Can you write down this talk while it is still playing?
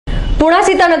Puna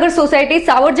Sitanagar society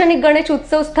સાર્વજનિક ગણેશ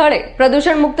ઉત્સવ સ્થળે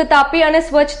પ્રદૂષણ મુક્ત તાપી અને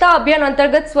સ્વચ્છતા અભિયાન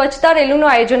અંતર્ગત સ્વચ્છતા રેલીનું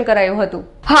આયોજન કરાયું હતું।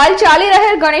 હાલ ચાલી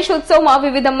રહેલ ગણેશ ઉત્સવમાં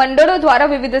વિવિધ મંડળો દ્વારા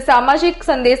વિવિધ સામાજિક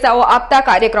સંદેશાઓ આપતા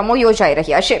કાર્યક્રમો યોજાઈ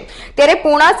રહ્યા છે। ત્યારે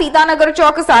પુણા સીતાનગર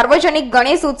ચોક સાર્વજનિક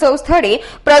ગણેશ ઉત્સવ સ્થળે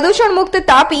પ્રદૂષણ મુક્ત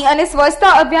તાપી અને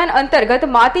સ્વચ્છતા અભિયાન અંતર્ગત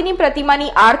માતીની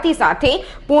પ્રતિમાની આરતી સાથે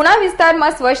પુણા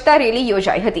વિસ્તારમાં સ્વચ્છતા રેલી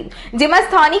યોજાઈ હતી, જેમાં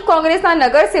સ્થાનિક કોંગ્રેસના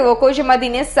નગરસેવકો જેમાં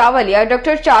દિનેશ સાવલિયા,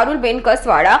 ડોક્ટર ચારુલબેન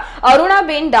કસવાડા,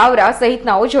 અરુણાબેન ડાવરા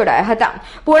સહિતનાઓ જોડાયા હતા।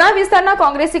 પુણા વિસ્તારના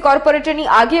કોંગ્રેસી કોર્પોરેટરની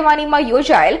આગેવાનીમાં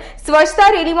યોજાયેલ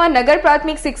સ્વચ્છતા રેલીમાં નગર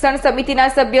પ્રાથમિક શિક્ષણ સમિતિના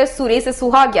સભ્ય સુરેશ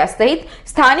સુહાગિયા સહિત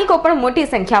સ્થાનિકો પણ મોટી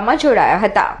સંખ્યામાં જોડાયા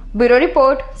હતા। Bureau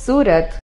report, Surat.